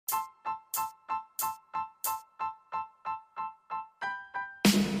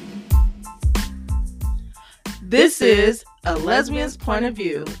This is A Lesbian's Point of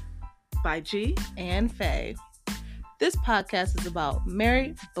View by G and Faye. This podcast is about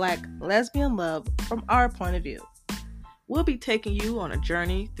married, Black, lesbian love from our point of view. We'll be taking you on a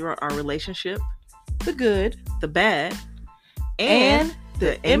journey through our relationship, The good, the bad, and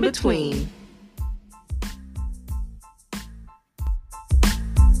the in-between.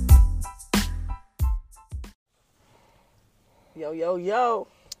 Yo, yo, yo.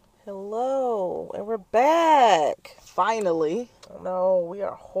 Hello, and we're back. Finally. No, we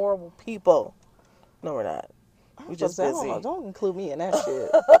are horrible people. No, we're not. We're just busy. Don't include me in that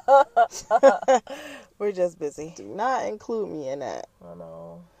shit. We're just busy. Do not include me in that. I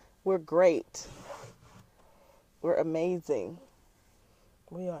know. We're great. We're amazing.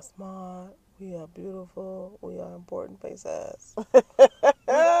 We are smart. We are beautiful. We are important faces.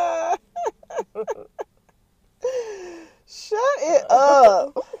 Shut it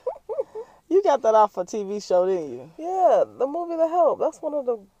up. You got that off a TV show, didn't you? Yeah, the movie The Help. That's a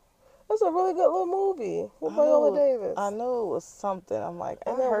really good little movie with Viola Davis. I knew it was something. I'm like,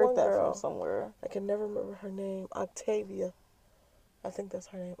 I And that heard one that girl. from somewhere. I can never remember her name. Octavia. I think that's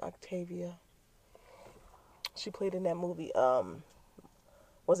her name. Octavia. She played in that movie.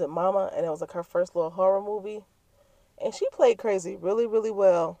 Was it Mama? And it was like her first little horror movie. And she played crazy really, really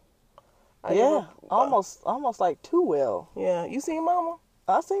well. Almost like too well. Yeah, you seen Mama?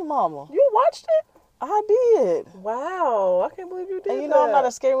 I seen Mama. You watched it? I did. Wow, I can't believe you did. And I'm not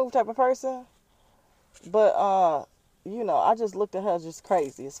a scary movie type of person. But I just looked at her just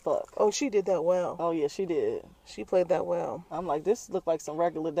crazy as fuck. Oh, she did that well. Oh yeah, she did. She played that well. I'm like, this looked like some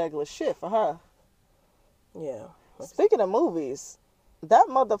regular shit for her. Yeah. Speaking of movies, that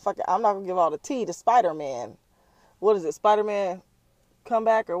motherfucker, I'm not gonna give all the tea to Spider-Man. What is it? Spider-Man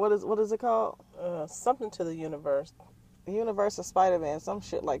Comeback, or what is it called? Something to the universe. Universe of Spider-Man, some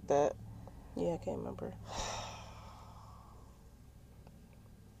shit like that. Yeah, I can't remember.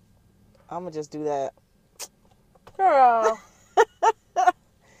 I'm gonna just do that. Girl. I'm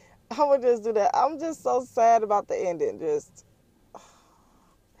gonna just do that. I'm just so sad about the ending.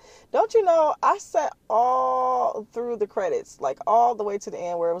 Don't you know, I sat all through the credits, like all the way to the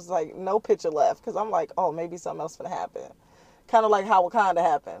end where it was like no picture left, because I'm like, oh, maybe something else gonna happen. Kind of like how Wakanda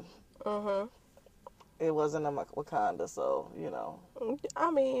happened. Mm-hmm. It wasn't a Wakanda, so, I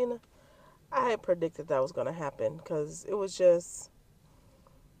mean, I had predicted that was going to happen because it was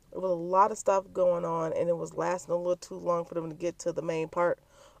a lot of stuff going on and it was lasting a little too long for them to get to the main part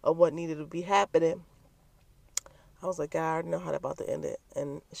of what needed to be happening. I was like, I already know how they're about to end it.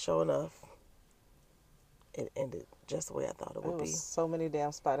 And sure enough, it ended just the way I thought it would be. So many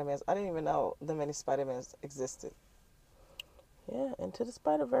damn Spider-Mans. I didn't even know that many Spider-Mans existed. Yeah, Into the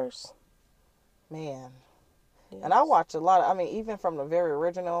Spider-Verse. Man. Yes. And I watched a lot of, even from the very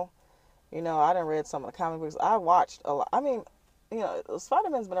original, I done read some of the comic books. I watched a lot.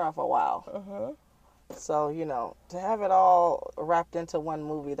 Spider-Man's been around for a while. Mm-hmm. So, to have it all wrapped into one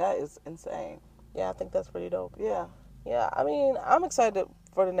movie, that is insane. Yeah, I think that's pretty dope. Yeah. Yeah, I'm excited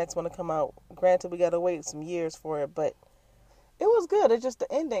for the next one to come out. Granted, we got to wait some years for it, but it was good. It's just the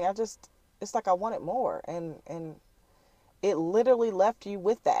ending. It's like I wanted more. And it literally left you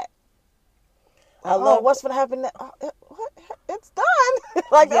with that. I love what's going to happen now. It's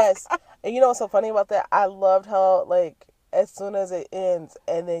done. Yes. And you know what's so funny about that? I loved how, as soon as it ends,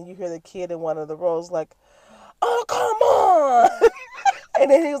 and then you hear the kid in one of the roles like, oh, come on. And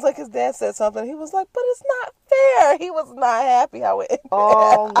then he was like, his dad said something. He was like, but it's not fair. He was not happy how it ended.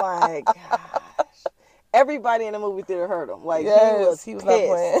 Oh, my gosh. Everybody in the movie theater heard him. Yes, he was not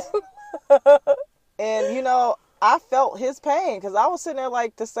playing. And, I felt his pain because I was sitting there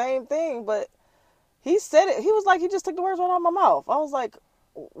like the same thing, but he said it. He was like, he just took the words right out of my mouth. I was like,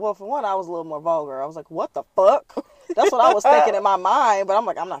 well, for one, I was a little more vulgar. I was like, what the fuck? That's what I was thinking in my mind, but I'm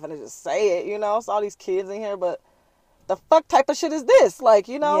like, I'm not going to just say it, It's all these kids in here, but the fuck type of shit is this?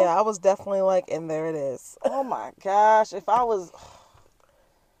 Yeah, I was definitely like, and there it is. Oh my gosh. If I was...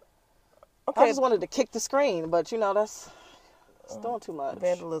 Okay. I just wanted to kick the screen, but, that's... It's doing too much.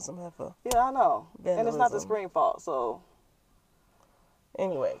 Vandalism, heifer. Yeah, I know. Vandalism. And it's not the screen fault, so...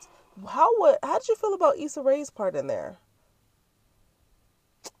 Anyways, how did you feel about Issa Rae's part in there?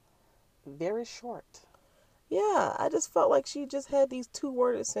 Very short. Yeah, I just felt like she just had these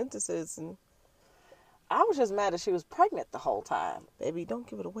 2-worded sentences, and I was just mad that she was pregnant the whole time. Baby, don't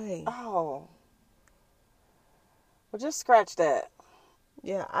give it away. Oh. Well, just scratch that.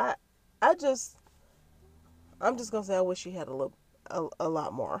 Yeah, I'm just gonna say I wish she had a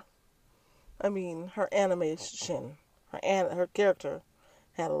lot more. Her animation, her character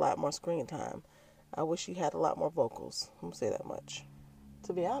had a lot more screen time. I wish she had a lot more vocals. I'm gonna say that much.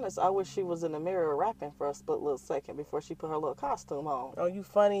 To be honest, I wish she was in the mirror rapping for a split little second before she put her little costume on. Oh, you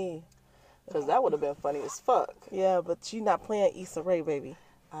funny. Because that would have been funny as fuck. Yeah, but she not playing Issa Rae, baby.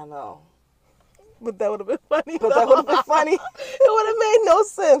 I know. But that would have been funny. But that would have been funny. It would have made no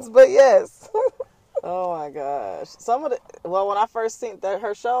sense, but yes. Oh my gosh. When I first seen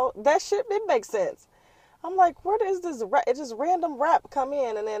her show, that shit didn't make sense. I'm like, where does this rap, it just random rap come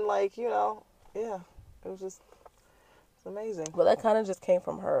in, and then like, yeah, it was just, it's amazing. But that kind of just came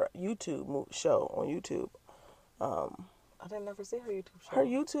from her YouTube show on YouTube. I didn't never see her YouTube show. Her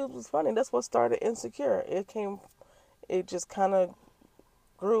YouTube was funny. That's what started Insecure. It just kind of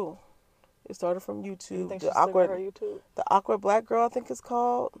grew. It started from YouTube. You think her YouTube? The Awkward Black Girl, I think it's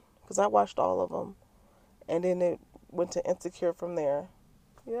called, because I watched all of them, and then it went to Insecure from there.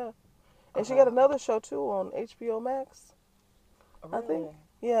 Yeah, and she got another show too on HBO Max. Really? I think.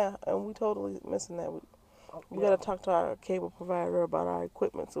 Yeah, and we totally missing that. We got to talk to our cable provider about our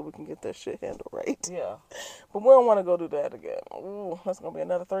equipment so we can get that shit handled right. Yeah. But we don't want to go do that again. Ooh, that's gonna be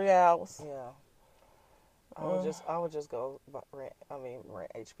another 3 hours. Yeah. I would just go rent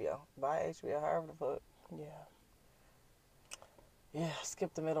HBO. Buy HBO, however the fuck. Yeah. Yeah,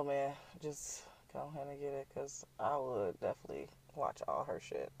 skip the middleman. Just go ahead and get it, because I would definitely watch all her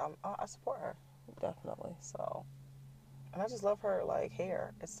shit. I support her. Definitely. So, and I just love her, like,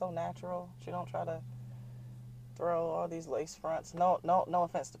 hair. It's so natural. She don't try to throw all these lace fronts. No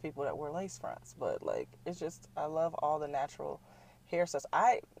offense to people that wear lace fronts, but, like, it's just, I love all the natural hairstyles.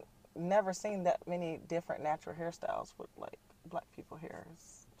 I never seen that many different natural hairstyles with, like, black people hair.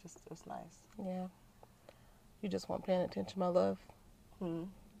 It's nice. Yeah. You just weren't paying attention, my love. Hmm.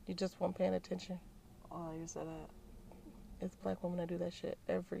 You just weren't paying attention. Oh, you said that. It's black women that do that shit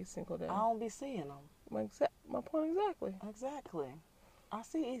every single day. I don't be seeing them. My point exactly. Exactly. I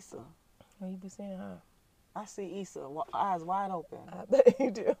see Issa. Oh, you be seeing her. I see Issa, eyes wide open. I bet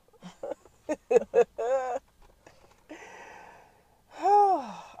you do.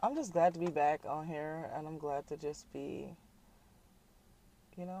 I'm just glad to be back on here, and I'm glad to just be,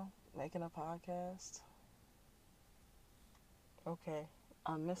 making a podcast. Okay.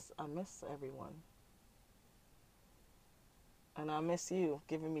 I miss everyone. And I miss you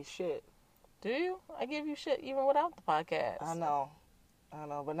giving me shit. Do you? I give you shit even without the podcast. I know,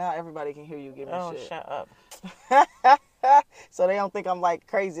 but now everybody can hear you give me shit. Oh, shut up. So they don't think I'm like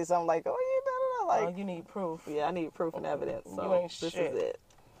crazy, so I'm like, oh, Oh, you need proof. Yeah, I need proof and evidence. So you ain't this shit. is it.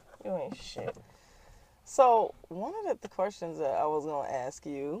 You ain't shit. So one of the questions that I was going to ask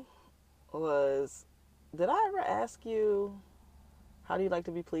you was, did I ever ask you, how do you like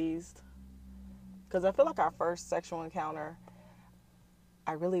to be pleased? Because I feel like our first sexual encounter,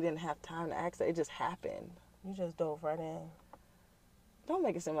 I really didn't have time to ask that. It just happened. You just dove right in. Don't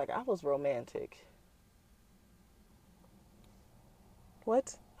make it seem like I was romantic.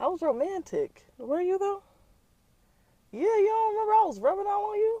 What? I was romantic. Were you, though? Yeah, you don't remember I was rubbing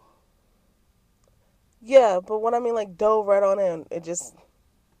on you? Yeah, but when I mean, like, dove right on in, it just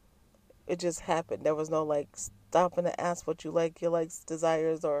happened. There was no, like, stopping to ask what you like, your likes,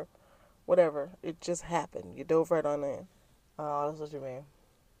 desires, or whatever. It just happened. You dove right on in. Oh, that's what you mean.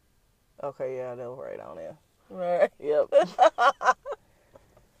 Okay, yeah, I dove right on in. Right. Yep.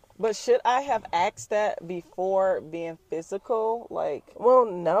 But should I have asked that before being physical? Like, well,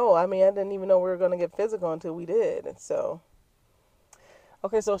 no. I mean, I didn't even know we were going to get physical until we did. So,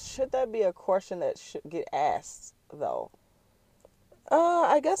 okay, so should that be a question that should get asked, though?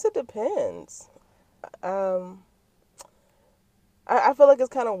 I guess it depends. I feel like it's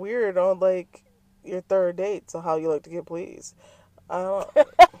kind of weird on, like, your third date, so how you like to get pleased. That's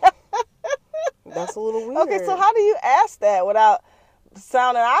a little weird. Okay, so how do you ask that without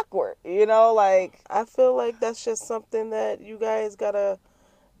sounding awkward? Like, I feel like that's just something that you guys gotta,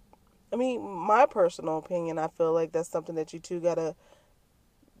 I mean, my personal opinion, I feel like that's something that you two gotta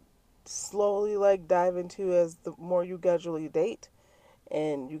slowly, like, dive into as the more you gradually date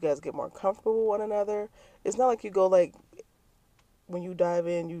and you guys get more comfortable with one another. It's not like you go, like, when you dive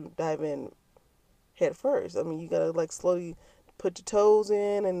in head first. I mean, you gotta, like, slowly put your toes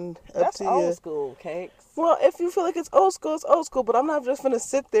in and up that's to old your school, Cakes. Well, if you feel like it's old school, it's old school. But I'm not just gonna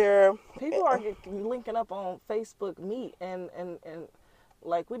sit there. People are linking up on Facebook Meet and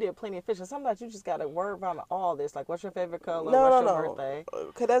like, we did plenty of fish. And sometimes you just gotta word vomit all this. Like, what's your favorite color? What's your birthday?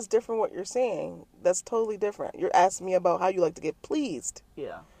 Because that's different. What you're saying, that's totally different. You're asking me about how you like to get pleased.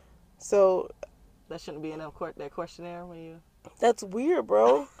 Yeah. So that shouldn't be in that questionnaire when you. That's weird,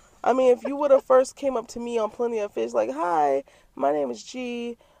 bro. I mean, if you would have first came up to me on Plenty of Fish, like, hi, my name is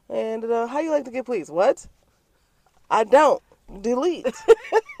G, and how you like to get pleased? What? I don't. Delete.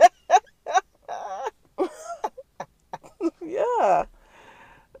 Yeah.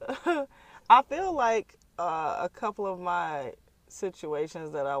 like a couple of my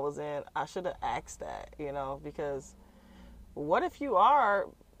situations that I was in, I should have asked that, because what if you are,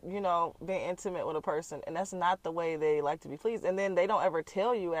 being intimate with a person and that's not the way they like to be pleased, and then they don't ever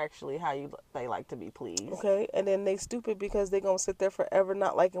tell you actually how they like to be pleased. Okay, and then they stupid because they gonna sit there forever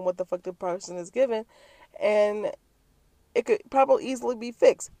not liking what the fuck the person is giving, and it could probably easily be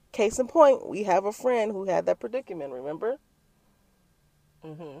fixed. Case in point, we have a friend who had that predicament, remember?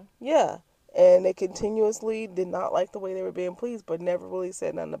 Mm-hmm. Yeah. And they continuously did not like the way they were being pleased, but never really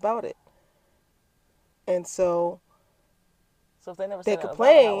said nothing about it. And so if they never they said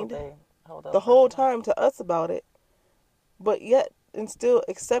complained how the whole time to us about it, but yet and still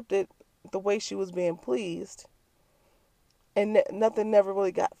accepted the way she was being pleased, and nothing never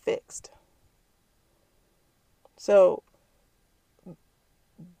really got fixed. So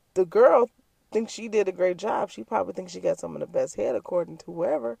the girl thinks she did a great job. She probably thinks she got some of the best head according to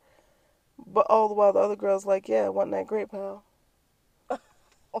whoever. But all the while the other girl's like, yeah, wasn't that great, pal?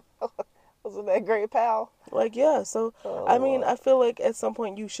 Wasn't that great, pal? Like, yeah. So, Oh, I mean, Lord. I feel like at some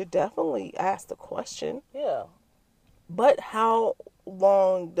point you should definitely ask the question. Yeah. But how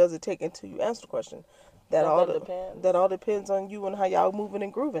long does it take until you answer the question? That all depends on you and how y'all moving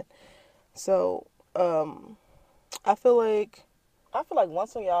and grooving. So, I feel like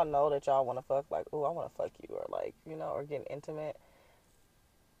once when y'all know that y'all want to fuck, like, oh, I want to fuck you, or like, or getting intimate,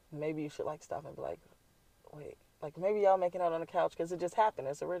 maybe you should like stop and be like, wait, like maybe y'all making out on the couch because it just happened,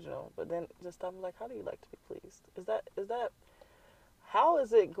 it's original, but then just stop and be like, how do you like to be pleased? Is that how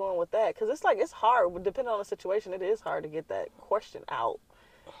is it going with that? Because it's like, it's hard, depending on the situation, it is hard to get that question out.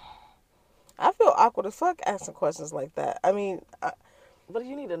 I feel awkward as fuck asking questions like that. I mean, but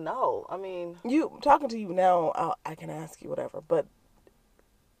you need to know. I mean, you talking to you now, I can ask you whatever, but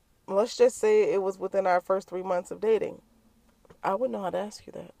let's just say it was within our first 3 months of dating. I wouldn't know how to ask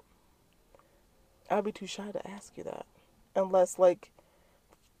you that. I'd be too shy to ask you that. Unless, like,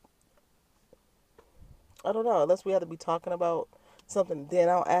 I don't know, unless we had to be talking about something, then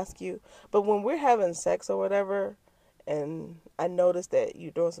I'll ask you. But when we're having sex or whatever, and I notice that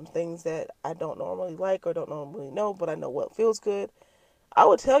you're doing some things that I don't normally like or don't normally know, but I know what feels good, I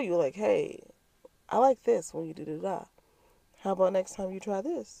would tell you, like, hey, I like this when you do. How about next time you try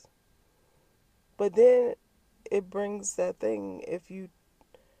this? But then it brings that thing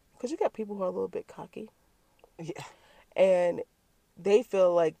because you got people who are a little bit cocky. Yeah. And they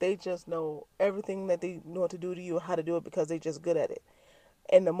feel like they just know everything that they know what to do to you, how to do it, because they're just good at it.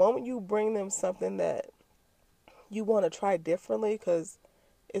 And the moment you bring them something that you want to try differently, because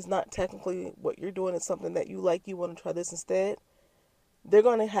it's not technically what you're doing, it's something that you like, you want to try this instead, they're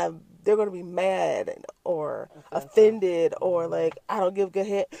going to be mad or offended or like, I don't give good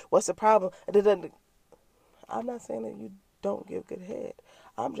head. What's the problem? I'm not saying that you don't give good head.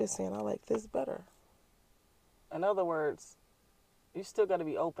 I'm just saying I like this better. In other words, you still got to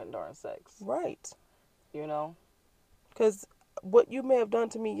be open during sex. Right. Because what you may have done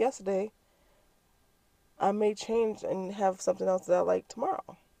to me yesterday, I may change and have something else that I like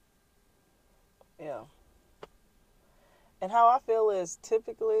tomorrow. Yeah. And how I feel is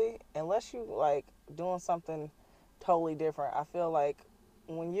typically, unless you like doing something totally different, I feel like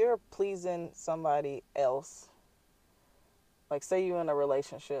when you're pleasing somebody else, like say you're in a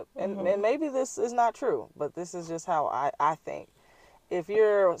relationship, and maybe this is not true, but this is just how I think. If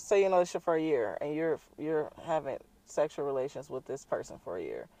you're, say, this for a year and you're having sexual relations with this person for a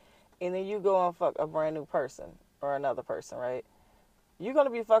year, and then you go and fuck a brand new person or another person, right? You're going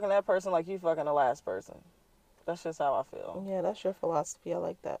to be fucking that person like you fucking the last person. That's just how I feel. Yeah, that's your philosophy. I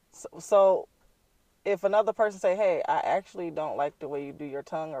like that. So if another person say, hey, I actually don't like the way you do your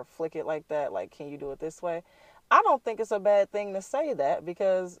tongue or flick it like that, like, can you do it this way? I don't think it's a bad thing to say that,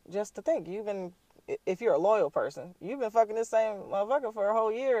 because just to think, if you're a loyal person, you've been fucking this same motherfucker for a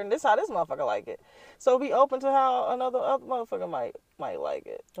whole year, and this how this motherfucker like it. So be open to how another motherfucker might like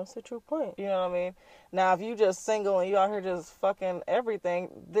it. That's a true point. You know what I mean? Now, if you just single and you out here just fucking everything,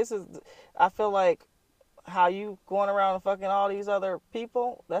 I feel like how you going around and fucking all these other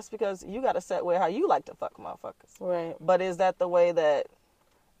people, that's because you got a set way how you like to fuck motherfuckers. Right. But is that the way that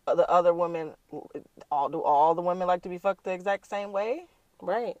the other women, do all the women like to be fucked the exact same way?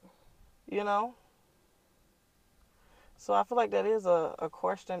 Right. So I feel like that is a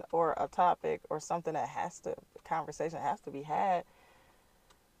question or a topic or something that conversation has to be had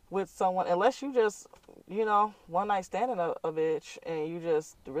with someone, unless you just, one night standing a bitch and you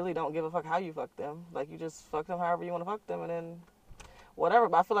just really don't give a fuck how you fuck them. Like, you just fuck them however you want to fuck them and then whatever.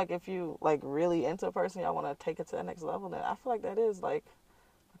 But I feel like if you, like, really into a person, y'all want to take it to the next level, then I feel like that is, like,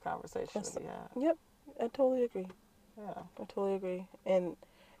 a conversation to be had. Yep. I totally agree. Yeah. I totally agree. And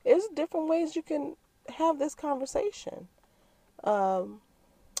there's different ways you can have this conversation.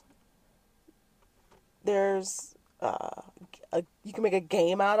 There's you can make a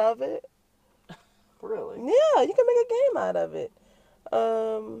game out of it. Really? Yeah, you can make a game out of it.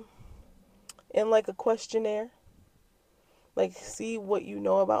 And like a questionnaire. Like, see what you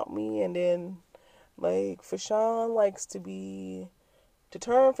know about me, and then, like, Fashawn likes to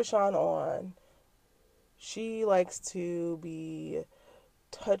turn Fashawn on. She likes to be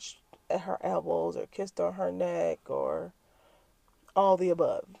touched at her elbows or kissed on her neck or all the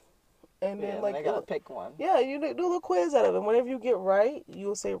above. And then, like, they gotta pick one. Yeah, you do a little quiz out of it. Whenever you get right,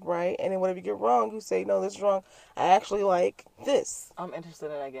 you'll say right. And then whenever you get wrong, you say, no, this is wrong. I actually like this. I'm interested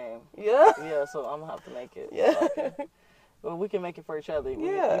in that game. Yeah. Yeah, so I'm gonna have to make it. Yeah. Okay. Well, we can make it for each other.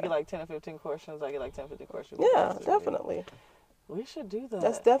 Yeah. You get like 10 or 15 questions. I get like 10 or 15 questions. Yeah, definitely. We should do that.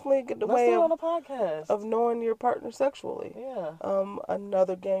 That's definitely a good Let's way do it on a podcast. of knowing your partner sexually. Yeah.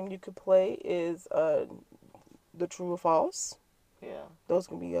 Another game you could play is the true or false. Yeah. Those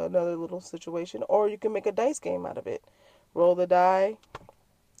can be another little situation. Or you can make a dice game out of it. Roll the die,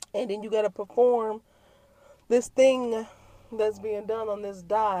 and then you got to perform this thing that's being done on this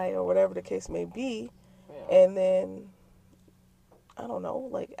die, or whatever the case may be. Yeah. And then, I don't know,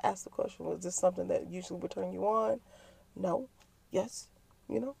 like, ask the question, was this something that usually would turn you on? No. Yes.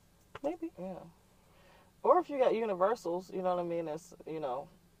 You know? Maybe. Yeah. Or if you got universals, you know what I mean? It's,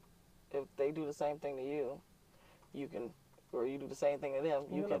 if they do the same thing to you, you can, or you do the same thing to them.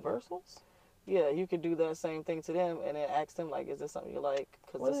 Universals? Yeah, you could do that same thing to them and then ask them, like, is this something you like?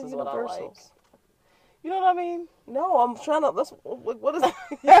 Because this is what I like. You know what I mean? No, I'm trying to, what is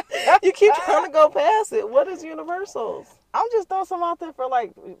you keep trying to go past it. What is universals? I'm just throwing some out there for,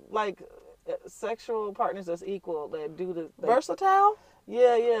 like sexual partners that's equal, that do the... Versatile?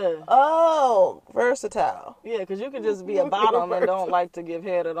 Yeah. Oh, versatile. Yeah, because you could just be a bottom and don't like to give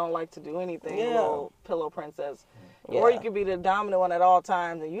head or don't like to do anything. Yeah. Little pillow princess. Yeah. Or you could be the dominant one at all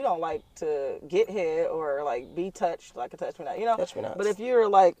times and you don't like to get head or, like, be touched, like a touch me not, Touch me not. But if you're,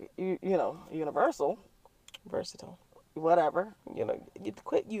 like, universal... Versatile. Whatever. You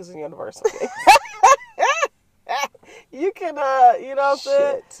quit using universal. You can, you know what I'm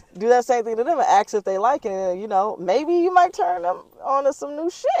saying? Do that same thing to them and ask if they like it. And, maybe you might turn them on to some new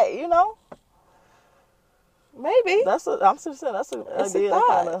shit, Maybe. I'm just saying, that's an idea to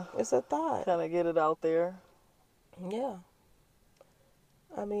kind of... It's a thought. Kind of get it out there. Yeah.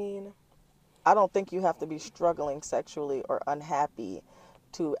 I mean... I don't think you have to be struggling sexually or unhappy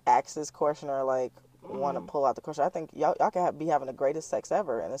to ask this question or, like, want to pull out the question. I think y'all can be having the greatest sex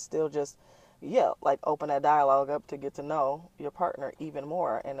ever, and it's still just, like, open that dialogue up to get to know your partner even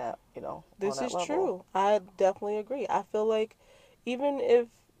more. And that, this on that is level. true. I definitely agree. I feel like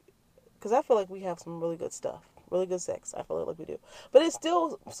because I feel like we have some really good stuff, really good sex. I feel like we do, but it's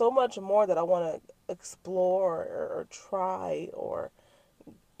still so much more that I want to explore or try or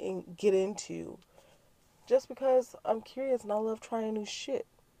get into, just because I'm curious and I love trying new shit.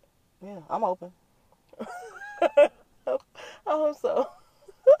 Yeah, I'm open. I hope so.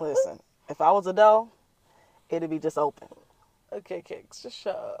 Listen, if I was a doe, it'd be just open. Okay, Kicks, just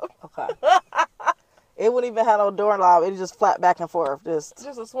shut up. Okay. It wouldn't even have no door knob. It'd just flat back and forth. Just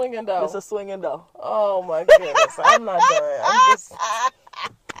a swinging dough. Just a swinging dough. Oh my goodness, I'm not done.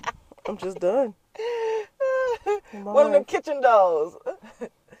 I'm just done. One of them kitchen doughs.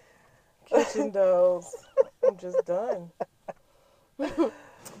 Kitchen doughs. I'm just done.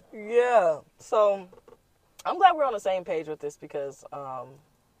 Yeah. So I'm glad we're on the same page with this because I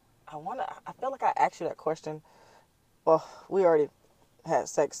feel like I asked you that question. Well, we already had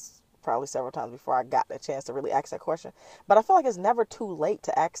sex probably several times before I got the chance to really ask that question. But I feel like it's never too late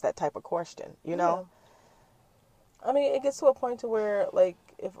to ask that type of question, you know? Yeah. I mean, it gets to a point to where, like,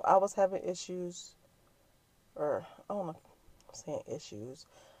 if I was having issues, or, I don't know if I'm saying issues,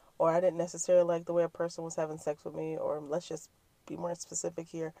 or I didn't necessarily like the way a person was having sex with me, or let's just be more specific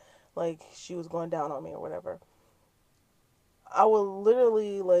here, like, she was going down on me or whatever, I would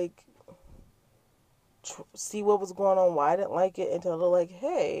literally, like, see what was going on, why I didn't like it, until they're like,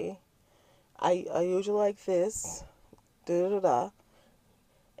 hey, I usually like this, da-da-da-da.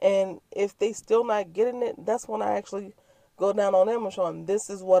 And if they still not getting it, that's when I actually go down on them and show them,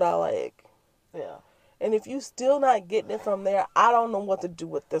 this is what I like. Yeah. And if you still not getting it from there, I don't know what to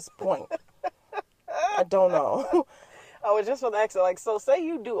do at this point. I don't know. I was just going to ask her, like, so say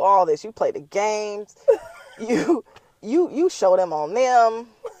you do all this. You play the games. You show them on them.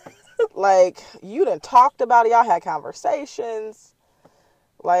 Like, you done talked about it. Y'all had conversations.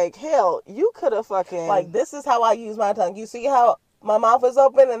 Like, hell, you could have fucking... Like, this is how I use my tongue. You see how my mouth is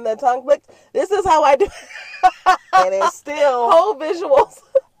open and the tongue clicks? This is how I do. And it's still... Whole visuals.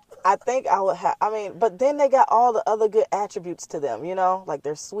 I think I would have. I mean, but then they got all the other good attributes to them. You know, like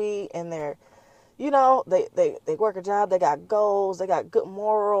they're sweet and they're, you know, they work a job. They got goals. They got good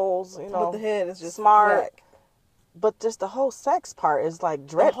morals. You know, But the head is just smart. whack. But just the whole sex part is like The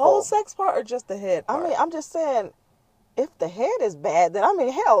dreadful. whole sex part or just the head I part? mean, I'm just saying, if the head is bad, then I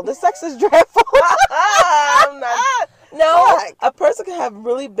mean, hell, the sex is dreadful. I'm not. No, Fuck. a person can have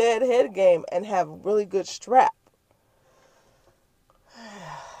really bad head game and have really good strap.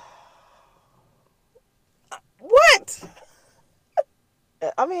 What?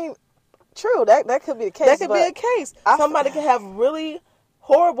 I mean, true, that could be the case. That could be but a case. I- Somebody can have really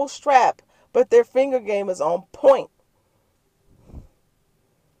horrible strap, but their finger game is on point.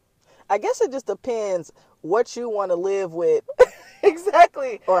 I guess it just depends what you want to live with,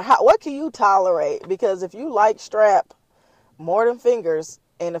 Exactly. or what can you tolerate. Because if you like strap more than fingers,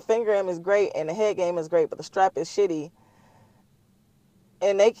 and the finger game is great, and the head game is great, but the strap is shitty,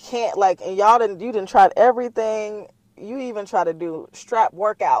 and they can't and you done tried everything. You even try to do strap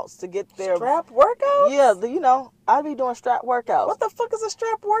workouts to get their Strap workout? Yeah, I'd be doing strap workouts. What the fuck is a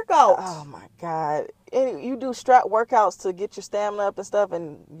strap workout? Oh my God. And you do strap workouts to get your stamina up and stuff,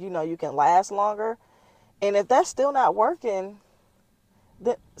 and you can last longer. And if that's still not working,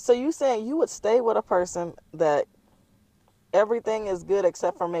 then so you saying you would stay with a person that everything is good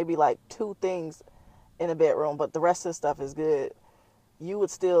except for maybe like 2 things in the bedroom, but the rest of the stuff is good. You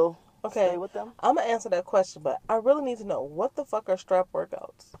would still stay with them? I'm gonna answer that question, but I really need to know what the fuck are strap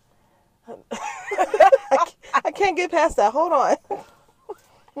workouts. I can't get past that. Hold on.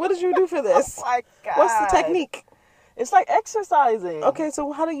 What did you do for this? Oh my God. What's the technique? It's like exercising. Okay,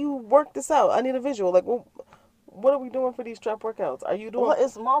 so how do you work this out? I need a visual. Like, what are we doing for these strap workouts? Are you doing? Well,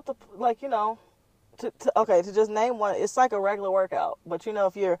 it's multiple. To just name one, it's like a regular workout. But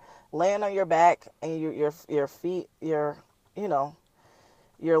if you're laying on your back and your feet, your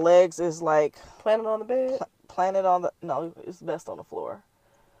legs is like planted on the bed? planted on the. No, it's best on the floor.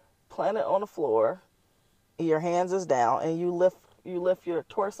 Planted on the floor. Your hands is down, and you lift your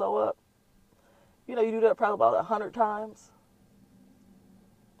torso up. You do that probably about 100 times.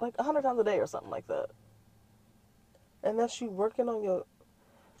 Like 100 times a day or something like that. And that's you working on your.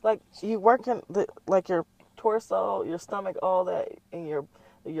 Like you working your torso, your stomach, all that, and your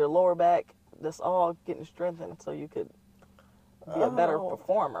lower back. That's all getting strengthened, so you could be a better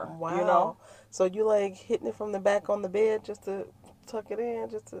performer. Wow. So you like hitting it from the back on the bed just to tuck it in,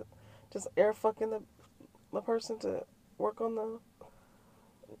 just air fucking the person to work on the.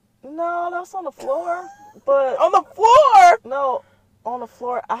 No, that's on the floor. But On the floor. no, on the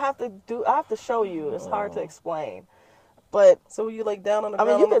floor. I have to show you. It's hard to explain. But So you like down on the I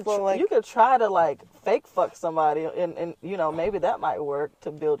ground mean, on the floor like. you could try to fake fuck somebody, and maybe that might work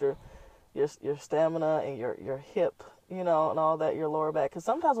to build your stamina and your hip, and all that, your lower back. Because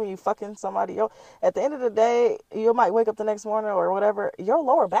sometimes when you fucking somebody, at the end of the day, you might wake up the next morning or whatever, your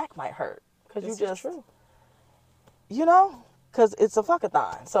lower back might hurt because This you is just, true. because it's a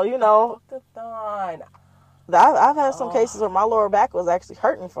fuckathon. So Fuck-a-thon. I've had some cases where my lower back was actually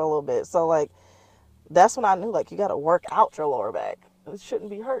hurting for a little bit. So that's when I knew you got to work out your lower back. It shouldn't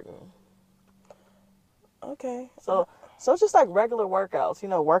be hurting. Okay. So it's just like regular workouts.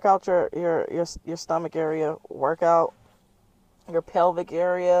 Work out your stomach area, work out your pelvic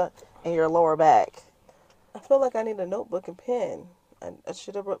area, and your lower back. I feel like I need a notebook and pen. I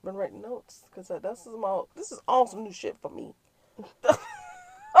should have been writing notes because this is all some new shit for me.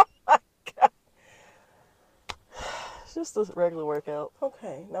 It's just a regular workout.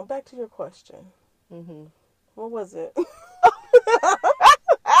 Okay, now back to your question. Mm-hmm. What was it?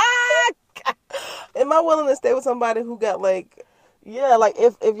 Am I willing to stay with somebody who got Yeah,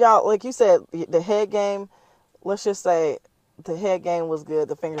 if y'all, like you said, the head game, let's just say the head game was good,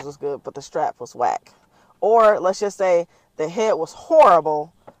 the fingers was good, but the strap was whack. Or let's just say the head was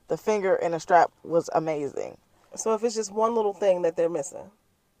horrible, the finger and the strap was amazing. So if it's just one little thing that they're missing.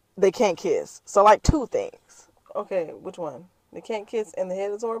 They can't kiss. So 2 things. Okay, which one? They can't kiss and the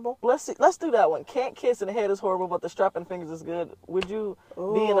head is horrible? Let's do that one. Can't kiss and the head is horrible, but the strap and fingers is good. Would you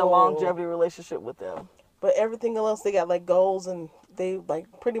be in a Ooh. longevity relationship with them? But everything else, they got goals and they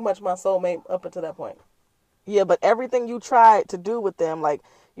pretty much my soulmate up until that point. Yeah, but everything you tried to do with them,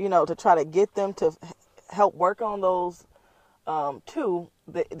 to try to get them to help work on those 2,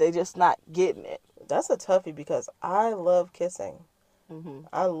 they just not getting it. That's a toughie because I love kissing. Mm-hmm.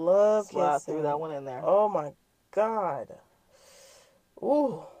 I love Slide kissing. through that one in there. Oh my God.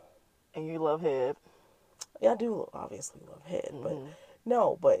 Ooh. And you love head. Yeah, I do obviously love head, but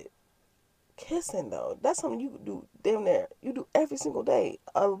Mm-hmm. but kissing though, that's something you do damn near. You do every single day,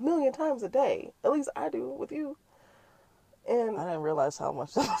 1,000,000 times a day. At least I do with you. And I didn't realize how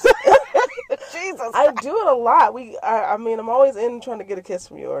much. Jesus. I do it a lot. I mean, I'm always in trying to get a kiss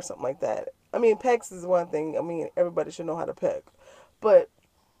from you or something like that. I mean, pecks is one thing. I mean, everybody should know how to peck. But,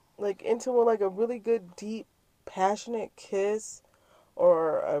 like, into like a really good, deep, passionate kiss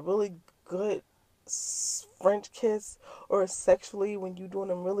or a really good French kiss or sexually when you're doing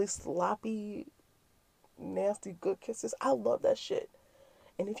them really sloppy, nasty, good kisses, I love that shit.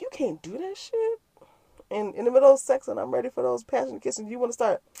 And if you can't do that shit, and in the middle of sex and I'm ready for those passionate kisses, you want to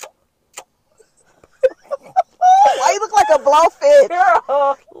start... Why you look like a blowfish?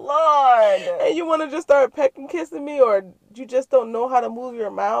 Oh, Lord. And you want to just start pecking, kissing me, or you just don't know how to move your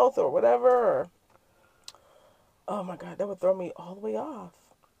mouth or whatever. Or... Oh my God, that would throw me all the way off.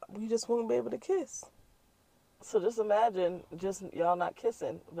 We just wouldn't be able to kiss. So just imagine just y'all not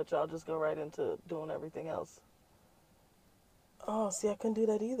kissing, but y'all just go right into doing everything else. Oh, see, I couldn't do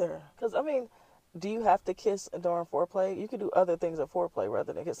that either. Because, I mean, do you have to kiss during foreplay? You could do other things at foreplay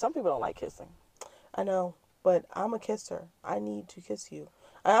rather than kiss. Some people don't like kissing. I know, but I'm a kisser. I need to kiss you.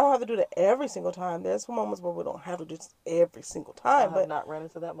 I don't have to do that every single time. There's some moments where we don't have to do this every single time. I but have not run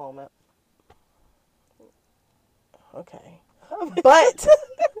into that moment. Okay. But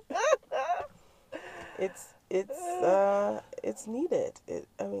it's needed.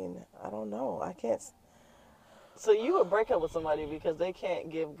 I mean, I don't know. I can't. So you would break up with somebody because they can't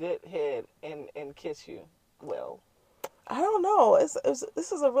give good head and kiss you well. I don't know.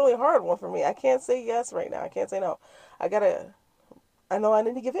 This is a really hard one for me. I can't say yes right now. I can't say no. I know I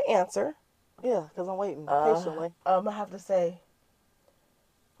need to give an answer. Yeah, because I'm waiting patiently. I have to say,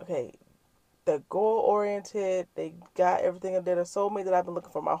 okay, they're goal-oriented. They got everything. They're the soulmate that I've been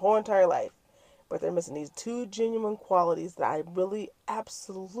looking for my whole entire life. But they're missing these two genuine qualities that I really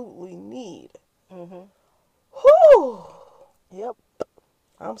absolutely need. Mm-hmm. Whew. Yep.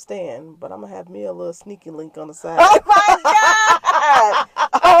 I'm staying, but I'm going to have me a little sneaky link on the side. Oh, my God.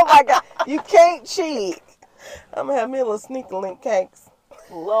 Oh, my God. You can't cheat. I'm going to have me a little sneaky link cakes.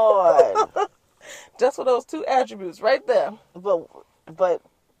 Lord. Just for those two attributes right there. But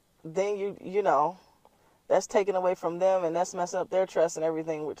then you know, that's taken away from them and that's messing up their trust and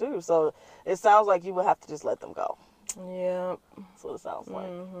everything too. So it sounds like you would have to just let them go. Yeah. That's what it sounds like.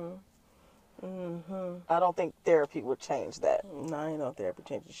 Mm-hmm. Mm-hmm. I don't think therapy would change that. No, I ain't no therapy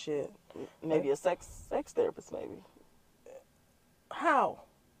changes shit. Maybe a sex therapist, maybe. How?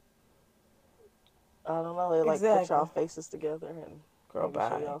 I don't know. They like Exactly. put y'all faces together and Girl, maybe bye.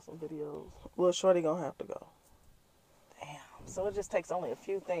 show y'all some videos. Little shorty gonna have to go. Damn. So it just takes only a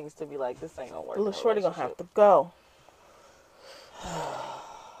few things to be like, this ain't gonna work. Little shorty gonna have to go.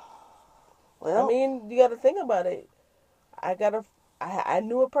 Well, I mean, you gotta think about it. I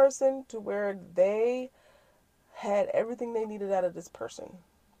knew a person to where they had everything they needed out of this person.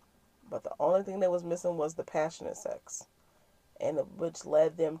 But the only thing that was missing was the passionate sex. And which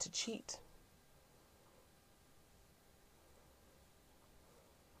led them to cheat.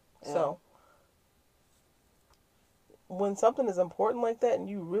 Yeah. So, when something is important like that and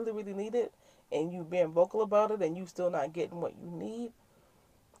you really, really need it, and you being vocal about it and you still not getting what you need,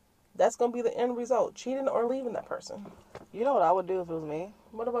 that's going to be the end result. Cheating or leaving that person. you know what I would do if it was me?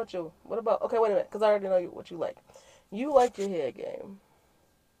 What about you? Okay, wait a minute, because I already know what you like. You like your head game.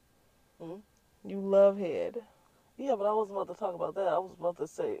 Mm-hmm. You love head. Yeah, but I wasn't about to talk about that. I was about to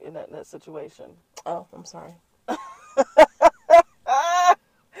say in that situation. Oh, I'm sorry.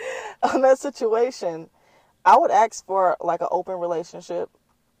 On that situation, I would ask for like an open relationship,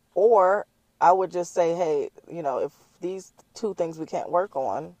 or I would just say, hey, you know, if these two things we can't work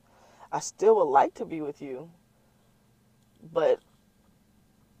on, I still would like to be with you, but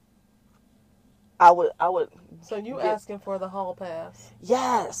I would. So you get- asking for the hall pass?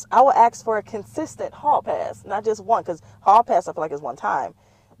 Yes, I would ask for a consistent hall pass, not just one, because hall pass I feel like is one time.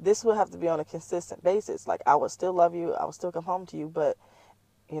 This would have to be on a consistent basis. Like, I would still love you, I would still come home to you, but,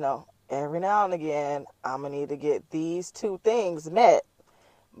 you know, every now and again, I'm going to need to get these two things met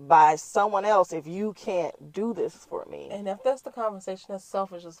by someone else if you can't do this for me. And if that's the conversation, that's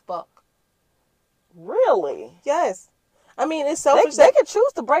selfish as fuck. Really? Yes. I mean, it's They selfish. they could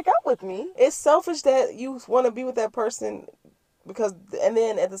choose to break up with me. It's selfish that you want to be with that person because, and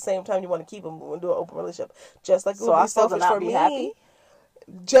then at the same time you want to keep them and do an open relationship. Just like it So would I'm be supposed to selfish not for be me. happy?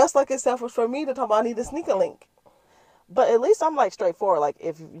 Just like it's selfish for me to talk about I need a sneaker link. But at least I'm like straightforward. Like,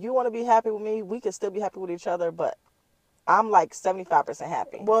 if you want to be happy with me, we can still be happy with each other, but I'm like 75%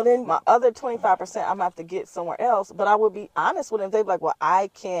 happy. Well, then My other 25%, I'm going to have to get somewhere else. But I would be honest with them. They'd be like, well, I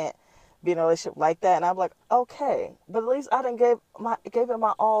can't be in a relationship like that. And I'm like, okay. But at least I done gave it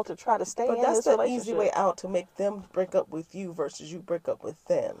my all to try to stay but in that's this the relationship. easy way out to make them break up with you versus you break up with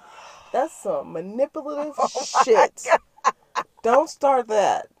them. That's some manipulative shit. Don't start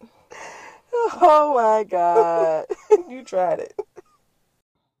that. Oh my God. You tried it.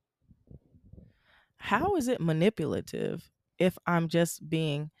 How is it manipulative if I'm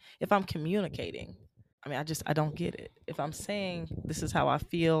if I'm communicating? I mean, I don't get it. If I'm saying this is how I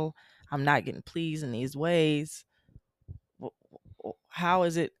feel, I'm not getting pleased in these ways, how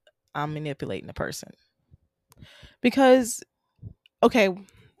is it I'm manipulating the person? Because, okay,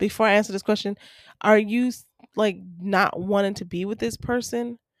 before I answer this question, are you like not wanting to be with this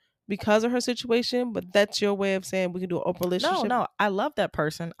person because of her situation? But that's your way of saying we can do an open relationship? No, I love that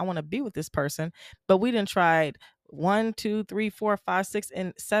person. I want to be with this person, but we didn't tried 1, 2, 3, 4, 5, 6,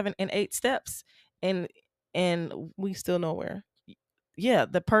 and 7 and 8 steps, and we still nowhere. yeah,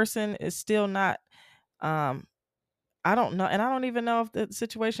 the person is still not. I don't know, and I don't even know if the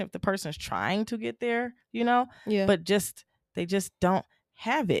situation, if the person's trying to get there, Yeah. but they just don't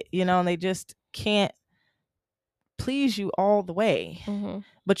have it, and they just can't please you all the way. Mm-hmm.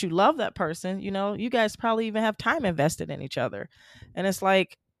 But you love that person, you guys probably even have time invested in each other, and it's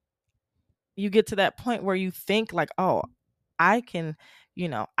like you get to that point where you think like, oh, I can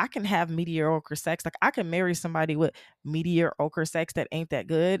have mediocre sex. Like I can marry somebody with mediocre sex that ain't that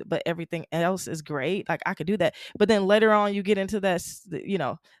good, but everything else is great. Like I could do that. But then later on you get into that,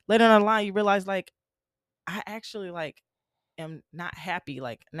 later on the line you realize like I actually like am not happy.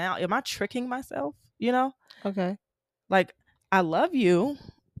 Like now am I tricking myself? Okay. Like I love you,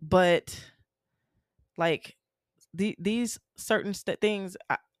 but like these certain things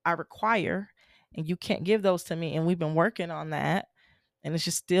I require, and you can't give those to me, and we've been working on that, and it's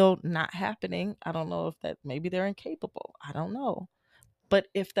just still not happening. I don't know if that maybe they're incapable. I don't know. But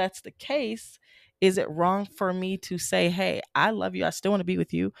if that's the case, is it wrong for me to say, hey, I love you, I still want to be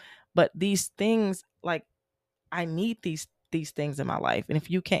with you, but these things, like I need these things in my life, and if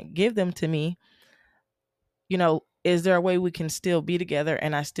you can't give them to me, is there a way we can still be together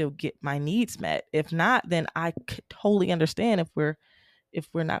and I still get my needs met? If not, then I could totally understand if we're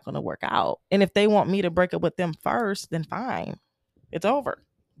not going to work out. And if they want me to break up with them first, then fine, it's over.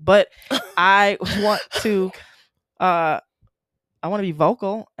 But I want to be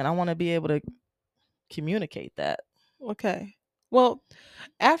vocal, and I want to be able to communicate that. Okay. Well,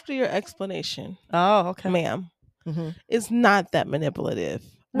 after your explanation, Oh, okay, ma'am, mm-hmm. it's not that manipulative.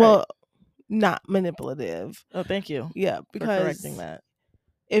 Right. Well, not manipulative. Oh, thank you. Yeah, for because correcting that.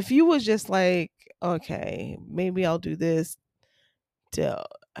 If you was just like, okay, maybe I'll do this to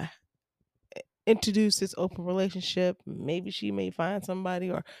introduce this open relationship. Maybe she may find somebody,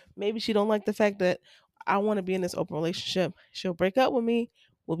 or maybe she don't like the fact that I want to be in this open relationship. She'll break up with me.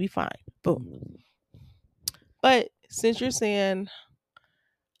 We'll be fine. Boom. But since you're saying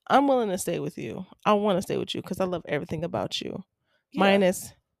I'm willing to stay with you, I want to stay with you because I love everything about you,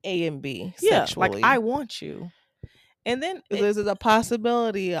 minus A and B sexually. Like I want you. And then there's a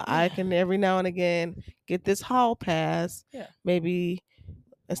possibility I can every now and again get this hall pass. Yeah. Maybe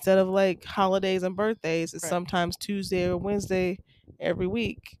instead of like holidays and birthdays, it's sometimes Tuesday or Wednesday every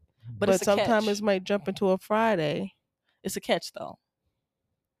week. But sometimes it might jump into a Friday. It's a catch though.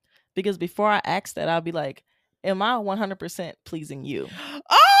 Because before I ask that, I'll be like, am I 100% pleasing you?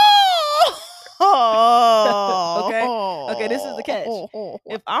 Okay, this is the catch.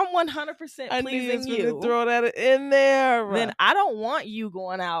 If I'm 100% pleasing you, throw that in there, then I don't want you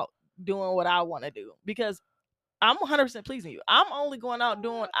going out doing what I want to do, because I'm 100% pleasing you. I'm only going out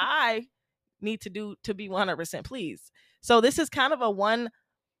doing what I need to do to be 100% pleased. So this is kind of a one-way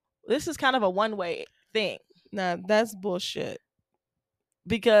thing. Nah, that's bullshit.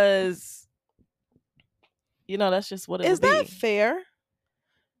 Because that's just what it is. Is that fair?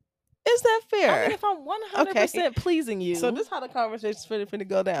 Is that fair? I mean, if I'm 100% pleasing you. So this is how the conversation's finna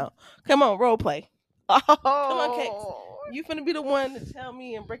go down. Come on, role play. Come on, Cakes. You finna be the one to tell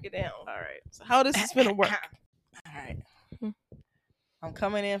me and break it down. All right. So how this is finna work? All right. I'm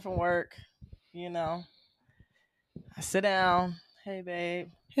coming in from work. I sit down. Hey, babe.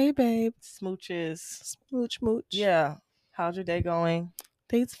 Hey, babe. Smooches. Smooch. Yeah. How's your day going?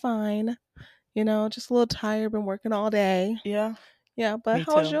 Day's fine. Just a little tired. Been working all day. Yeah. Yeah, but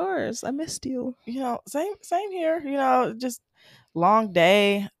how's yours? I missed you. Same here. Just long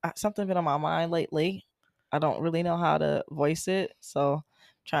day. Something been on my mind lately. I don't really know how to voice it, so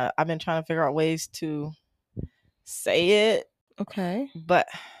I've been trying to figure out ways to say it. Okay. But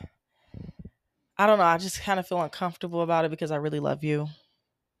I don't know. I just kind of feel uncomfortable about it because I really love you,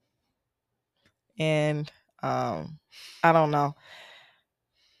 and I don't know.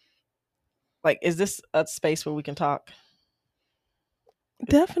 Like, is this a space where we can talk?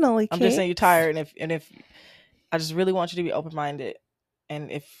 Definitely. I'm just saying you're tired, and if I just really want you to be open-minded,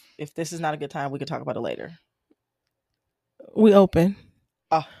 and if this is not a good time, we can talk about it later. We open.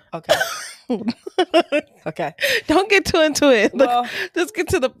 Oh, okay. Okay. Don't get too into it. Look, Well, just get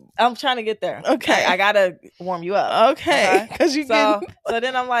to the. I'm trying to get there. Okay. I gotta warm you up. Okay. Because you So get.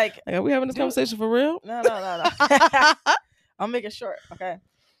 then I'm like, Are we having this conversation for real? no. I'll make it short. Okay.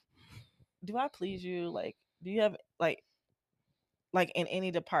 Do I please you? Like, do you have like in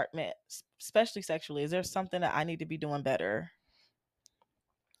any department, especially sexually? Is there something that I need to be doing better?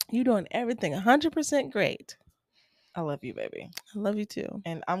 You doing everything 100% great. I love you, baby. I love you too.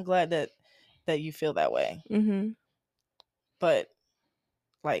 And I'm glad that you feel that way. Mm-hmm. But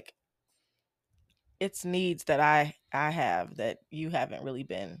like, it's needs that I have that you haven't really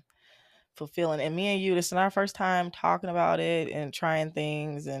been fulfilling. And me and you, this is our first time talking about it and trying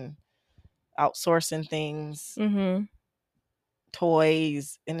things and outsourcing things, Mm-hmm.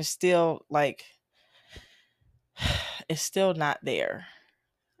 toys, and it's still like, it's still not there.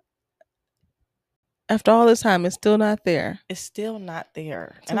 After all this time, it's still not there. It's still not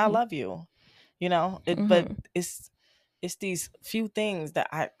there. And I love you, you know, Mhm. but it's these few things that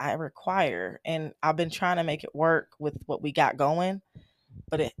I require, and I've been trying to make it work with what we got going,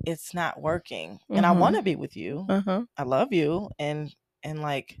 but it's not working. And I want to be with you. Uh-huh. I love you, and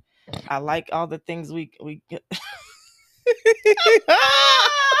like, I like all the things we get. And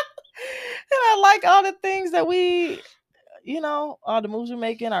I like all the things that we, you know, all the moves we're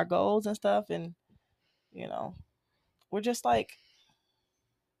making, our goals and stuff, and you know, we're just like,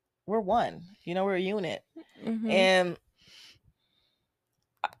 we're one, you know, we're a unit. Mm-hmm. And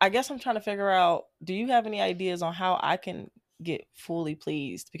I guess I'm trying to figure out, do you have any ideas on how I can get fully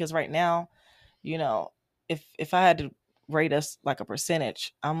pleased? Because right now, you know, if I had to rate us like a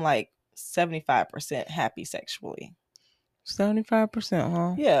percentage, I'm like 75% happy sexually. 75%,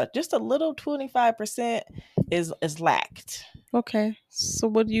 huh? Yeah, just a little 25% is lacked. Okay. So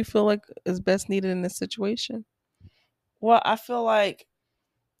what do you feel like is best needed in this situation? Well, I feel like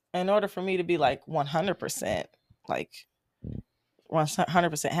in order for me to be like 100%, like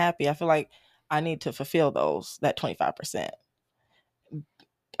 100% happy, I feel like I need to fulfill that 25%.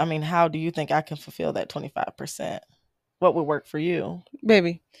 I mean, how do you think I can fulfill that 25%? What would work for you?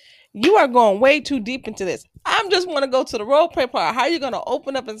 Baby, you are going way too deep into this. I'm just want to go to the role play part. How are you going to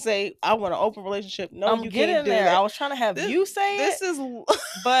open up and say, I want an open relationship? No, I'm you getting can't do there. that. I was trying to have you say this it. Is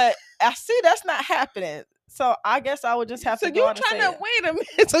but I see that's not happening. So I guess I would just have to go on and say it. So you trying to wait a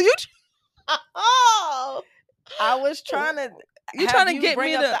minute. So you oh, I was trying to you're trying to get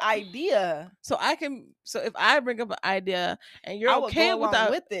bring me up the idea. So I can if I bring up an idea and you're okay with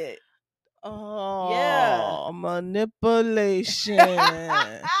it. Oh, yeah. Manipulation.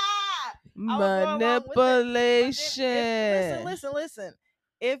 Manipulation. Listen.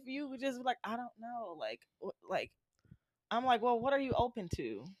 If you just like, I don't know, like I'm like, well, what are you open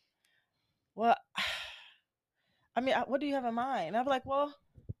to? Well, I mean, what do you have in mind? I'm like, well,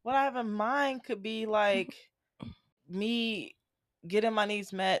 what I have in mind could be like me getting my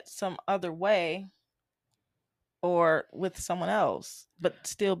needs met some other way or with someone else, but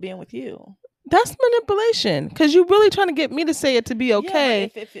still being with you. That's manipulation, because you're really trying to get me to say it to be okay. Yeah,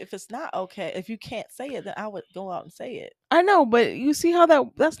 but if it's not okay, if you can't say it, then I would go out and say it. I know, but you see how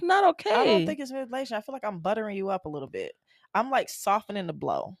that's not okay. I don't think it's manipulation. I feel like I'm buttering you up a little bit. I'm like softening the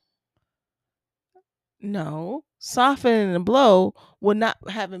blow. No, softening the blow would not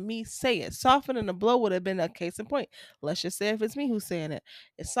having me say it. Softening the blow would have been a case in point. Let's just say if it's me who's saying it,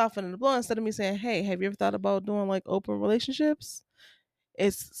 it's softening the blow instead of me saying, "Hey, have you ever thought about doing like open relationships?"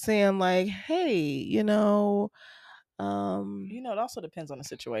 It's saying like, "Hey, you know, it also depends on the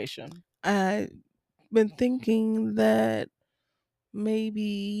situation. I've been thinking that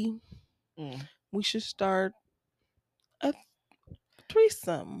maybe we should start a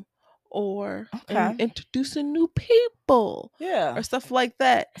threesome." Or introducing new people, or stuff like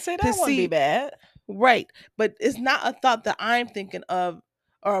that. See, that wouldn't be bad, right? But it's not a thought that I'm thinking of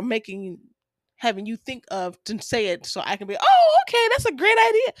or having you think of to say it, so I can be, oh, okay, that's a great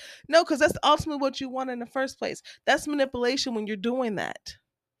idea. No, because that's ultimately what you want in the first place. That's manipulation when you're doing that.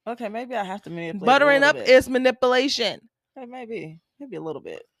 Okay, maybe I have to manipulate. Buttering up is manipulation. Okay, maybe a little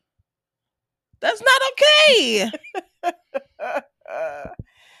bit. That's not okay.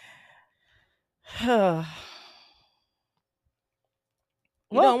 You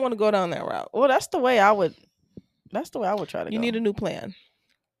don't want to go down that route. Well, that's the way I would try to go. You need a new plan.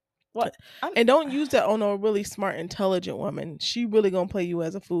 What? And don't use that on a really smart, intelligent woman. She really gonna play you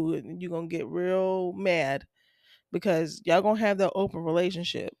as a fool, and you're gonna get real mad because y'all gonna have that open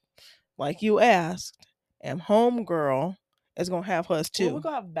relationship like you asked, and homegirl is gonna have hers too. Well, we're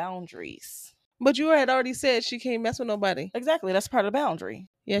gonna have boundaries. But you had already said she can't mess with nobody. Exactly, that's part of the boundary.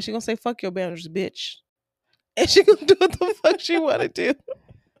 Yeah, she gonna say, fuck your boundaries, bitch. and she gonna do what the fuck she want to do.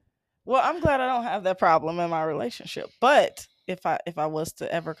 Well, I'm glad I don't have that problem in my relationship. But if I was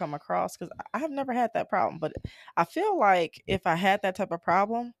to ever come across, because I have never had that problem, but I feel like if I had that type of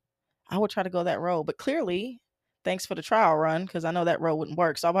problem, I would try to go that road. But clearly, thanks for the trial run, because I know that road wouldn't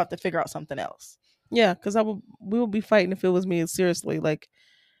work. So I'll have to figure out something else. Yeah, because we would be fighting if it was me. Seriously, like,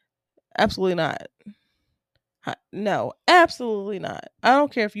 absolutely not. No, absolutely not. I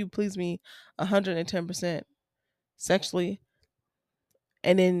don't care if you please me 110% sexually,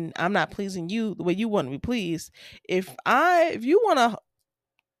 and then I'm not pleasing you the way you want to be pleased. If you want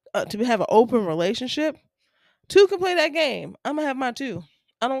to have an open relationship, two can play that game. I'm gonna have mine too.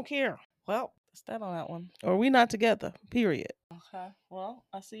 I don't care. Well, that's that on that one. Or we not together. Period. Okay. Well,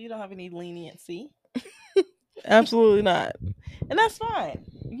 I see you don't have any leniency. Absolutely not. And that's fine.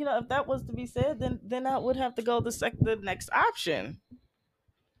 You know, if that was to be said, then I would have to go the next option,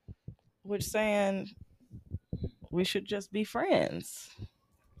 which saying we should just be friends,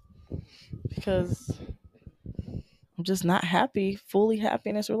 because I'm just not fully happy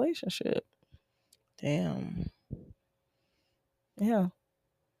in this relationship. Damn. Yeah,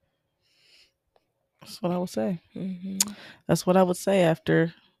 that's what I would say. Mm-hmm. That's what I would say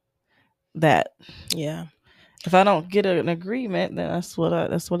after that. Yeah. If I don't get an agreement, then that's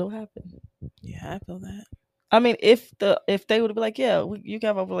what'll happen. Yeah, I feel that. I mean, if they would be like, yeah, you can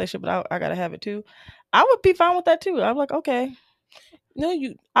have a relationship, but I gotta have it too, I would be fine with that too. I'm like, okay, No,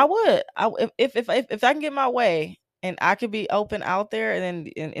 I would. If I can get my way and I could be open out there,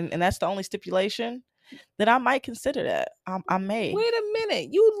 and that's the only stipulation, then I might consider that. I may. Wait a minute.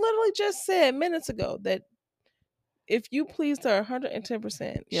 You literally just said minutes ago that if you pleased her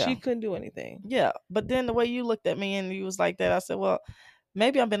 110%, Yeah. she couldn't do anything. Yeah, but then the way you looked at me and you was like that, I said, well,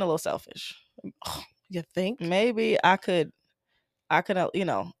 maybe I'm being a little selfish. You think? Maybe I could,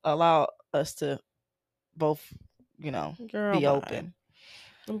 allow us to both, Girl, be bye. open.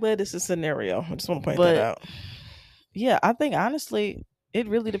 I'm glad this is a scenario. I just want to point But that out. yeah, I think honestly, it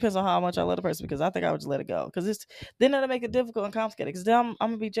really depends on how much I love the person, because I think I would just let it go, because then that'll make it difficult and complicated, because then I'm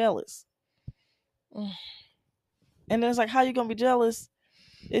gonna be jealous. And then it's like, how you gonna be jealous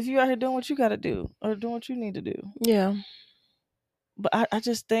if you out here doing what you gotta do or doing what you need to do? Yeah. But I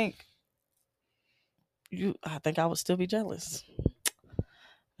just think I think I would still be jealous.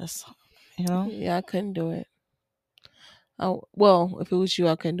 That's Yeah, I couldn't do it. Oh, well, if it was you,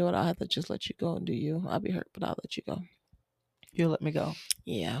 I couldn't do it. I'll have to just let you go and do you. I'll be hurt, but I'll let you go. You'll let me go.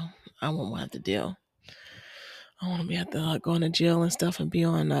 Yeah, I won't have to deal. I want to be at the going to jail and stuff and be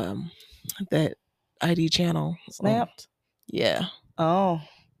on that ID channel. Snapped. Yeah. Oh.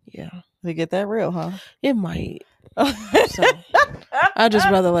 Yeah. They get that real, huh? It might. So I'd just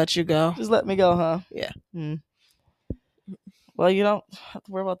rather let you go. Just let me go, huh? Yeah. Well, you don't have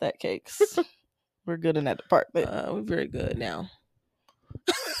to worry about that, Cakes. We're good in that department. We're very good now.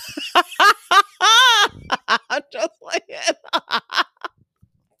 Just like it.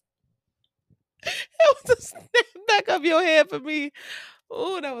 It was a snap back of your head for me.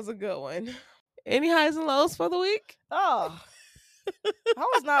 Oh, that was a good one. Any highs and lows for the week? Oh, I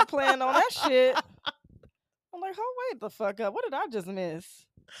was not planning on that shit. I'm like, wait the fuck up. What did I just miss?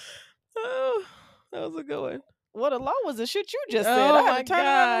 Oh, that was a good one. What a low was the shit you just said. Oh, I had to turn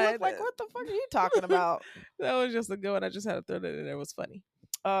around and look God. like, what the fuck are you talking about? That was just a good one. I just had to throw that in there. It was funny.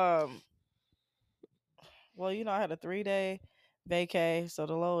 Well, I had a 3-day vacay, so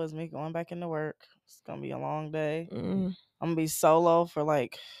the low is me going back into work. It's gonna be a long day. I'm gonna be solo for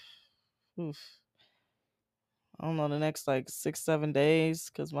like, I don't know, the next like 6-7 days,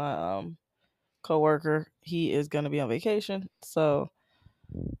 because my coworker, he is gonna be on vacation, so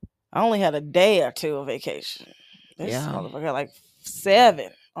I only had a day or two of vacation. This motherfucker had like 7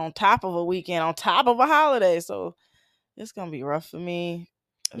 on top of a weekend, on top of a holiday, so it's gonna be rough for me.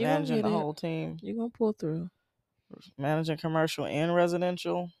 Managing the whole team. You're gonna pull through. Managing commercial and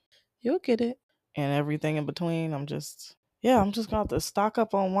residential. You'll get it. And everything in between. I'm just gonna have to stock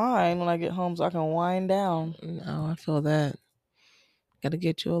up on wine when I get home so I can wind down. No, I feel that. Gotta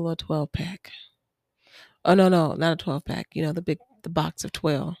get you a little 12-pack. Oh, no, not a 12-pack. The box of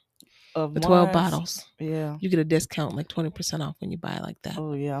 12. Of the 12 wines. bottles. Yeah. You get a discount, like 20% off when you buy it like that.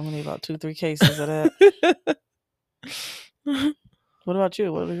 Oh, yeah. I'm gonna need about 2-3 cases of that. What about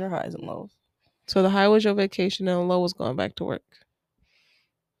you? What are your highs and lows? So the high was your vacation and the low was going back to work.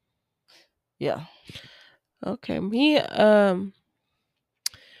 Yeah. Okay. Me,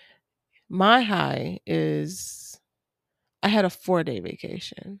 my high is I had a 4-day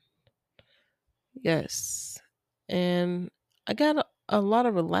vacation. Yes. And I got a lot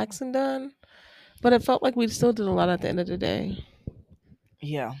of relaxing done, but it felt like we still did a lot at the end of the day.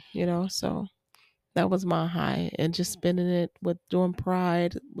 Yeah. So That was my high, and just spending it with doing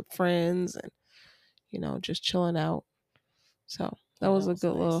Pride with friends and just chilling out. So that was a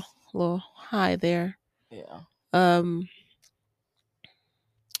good nice. little high there. Yeah.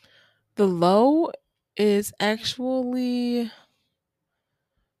 The low is actually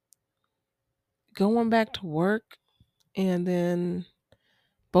going back to work and then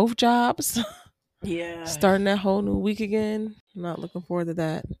both jobs. Yeah. Starting that whole new week again. I'm not looking forward to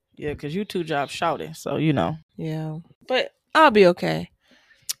that. Yeah, because you 2 jobs shouting, so you know. Yeah. But I'll be okay.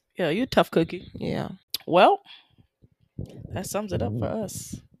 Yeah, you tough cookie. Yeah. Well, that sums it up for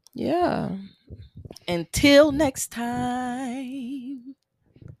us. Yeah. Until next time.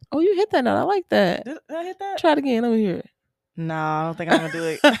 Oh, you hit that note. I like that. Did I hit that? Try it again. Let me hear it. No, I don't think I'm gonna do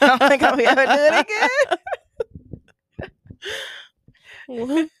it. I don't think I'm gonna do it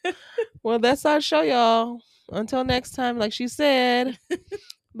again. Well, that's our show, y'all. Until next time, like she said.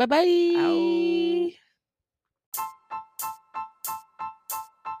 Bye-bye. Ow.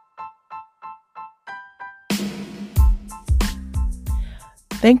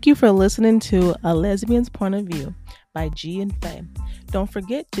 Thank you for listening to A Lesbian's Point of View by G and Faye. Don't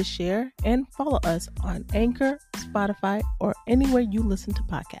forget to share and follow us on Anchor, Spotify, or anywhere you listen to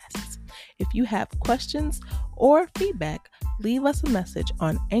podcasts. If you have questions or feedback, leave us a message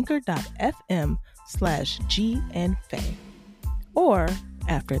on anchor.fm/G and Faye or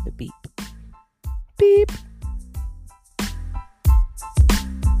after the beep. Beep.